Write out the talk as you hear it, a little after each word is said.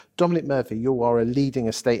Dominic Murphy, you are a leading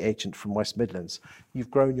estate agent from West Midlands.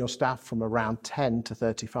 You've grown your staff from around 10 to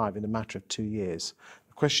 35 in a matter of 2 years.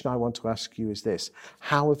 The question I want to ask you is this: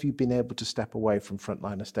 how have you been able to step away from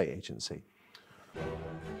frontline estate agency?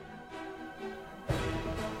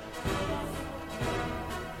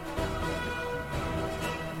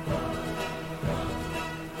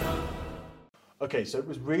 Okay, so it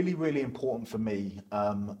was really, really important for me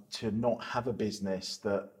to not have a business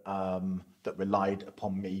that that relied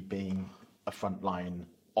upon me being a frontline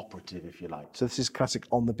operative, if you like. So this is classic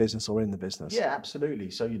on the business or in the business. Yeah, absolutely.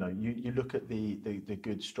 So you look at the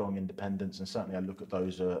good, strong independents, and certainly I look at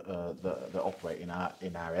those that operate in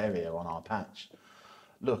our area on our patch.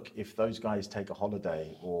 Look, if those guys take a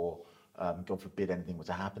holiday or God forbid anything were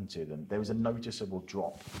to happen to them, there is a noticeable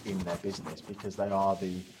drop in their business because they are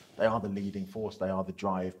the leading force. They are the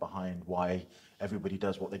drive behind why everybody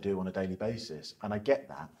does what they do on a daily basis. And I get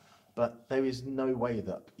that, but there is no way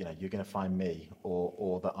that you're going to find me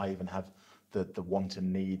or that I even have the want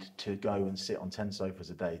and need to go and sit on 10 sofas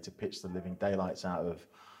a day to pitch the living daylights out of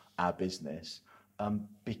our business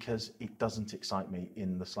because it doesn't excite me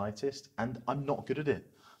in the slightest, and I'm not good at it.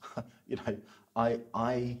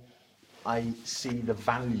 I see the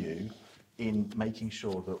value in making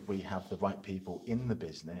sure that we have the right people in the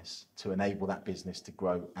business to enable that business to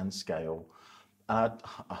grow and scale. I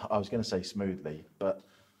was going to say smoothly, but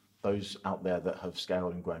those out there that have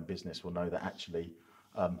scaled and grown business will know that actually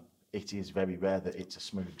it is very rare that it's a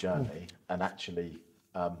smooth journey, and actually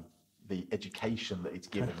the education that it's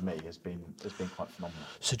given me has been quite phenomenal.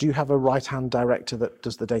 So do you have a right-hand director that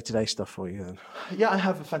does the day-to-day stuff for you then? Yeah, I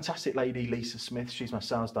have a fantastic lady, Lisa Smith. She's my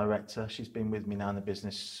sales director. She's been with me now in the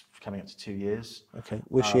business coming up to 2 years. Okay.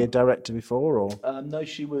 Was she a director before, or? No,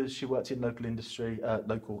 she worked in local industry,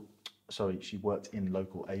 she worked in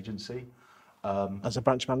local agency. As a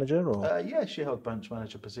branch manager, or? Yeah, she held branch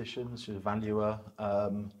manager positions. She's a valuer.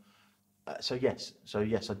 So yes,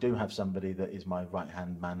 I do have somebody that is my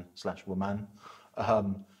right-hand man / woman,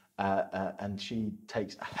 and she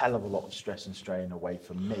takes a hell of a lot of stress and strain away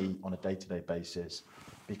from me on a day-to-day basis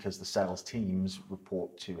because the sales teams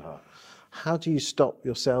report to her. How do you stop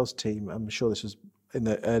your sales team? I'm sure this was in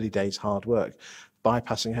the early days hard work,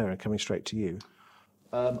 bypassing her and coming straight to you.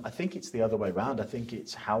 I think it's the other way around. I think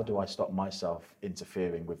it's how do I stop myself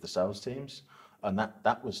interfering with the sales teams, and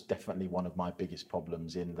that was definitely one of my biggest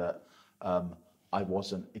problems in that.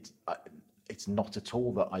 It's not at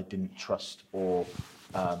all that I didn't trust or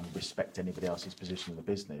respect anybody else's position in the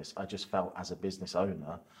business. I just felt as a business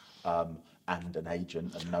owner and an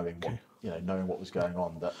agent and knowing what was going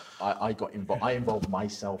on that I got involved. I involved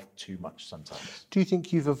myself too much sometimes. Do you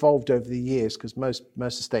think you've evolved over the years? Because most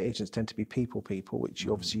estate agents tend to be people, which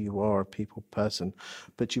obviously you are a people person,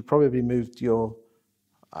 but you probably moved your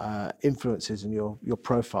influences and your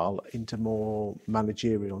profile into more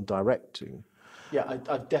managerial and directing. Yeah,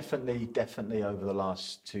 I've definitely over the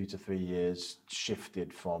last 2 to 3 years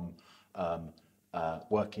shifted from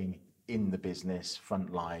working in the business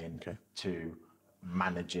frontline to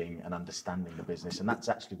managing and understanding the business, and that's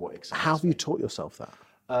actually what excites me. How have you taught yourself that?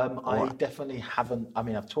 I definitely haven't. I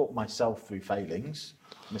mean, I've taught myself through failings,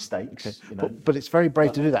 mistakes. But it's very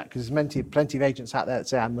brave to do that because there's plenty of agents out there that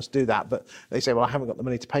say I must do that, but they say, well, I haven't got the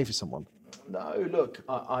money to pay for someone. No, look,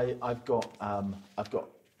 I've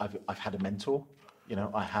had a mentor.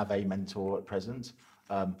 I have a mentor at present.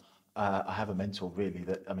 I have a mentor really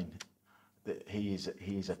that he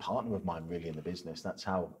is a partner of mine really in the business. That's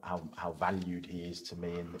how valued he is to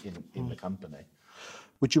me in the company.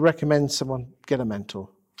 Would you recommend someone get a mentor?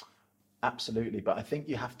 Absolutely, but I think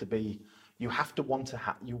you have to want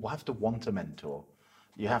a mentor.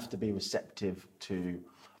 You have to be receptive to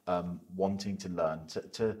wanting to learn.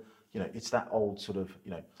 It's that old sort of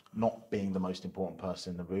not being the most important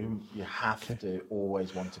person in the room. You have to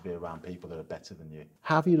always want to be around people that are better than you.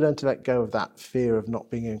 How have you learned to let go of that fear of not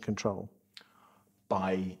being in control?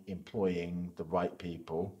 By employing the right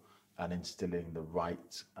people and instilling the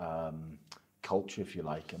right culture, if you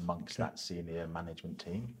like, amongst that senior management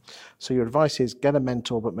team. So your advice is get a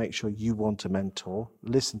mentor, but make sure you want a mentor.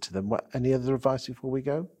 Listen to them. Any other advice before we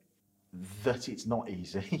go? That it's not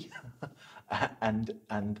easy, and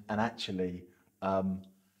actually,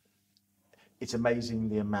 it's amazing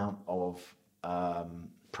the amount of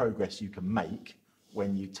progress you can make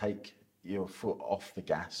when you take your foot off the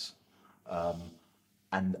gas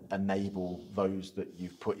and enable those that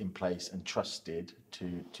you've put in place and trusted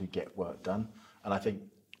to get work done. And I think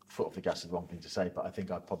foot off the gas is the wrong thing to say, but I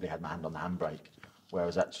think I probably had my hand on the handbrake,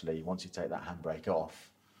 whereas actually once you take that handbrake off,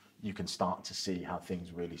 you can start to see how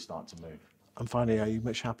things really start to move. And finally, are you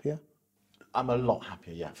much happier? I'm a lot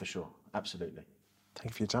happier, yeah, for sure, absolutely.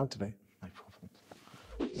 Thank you for your time today.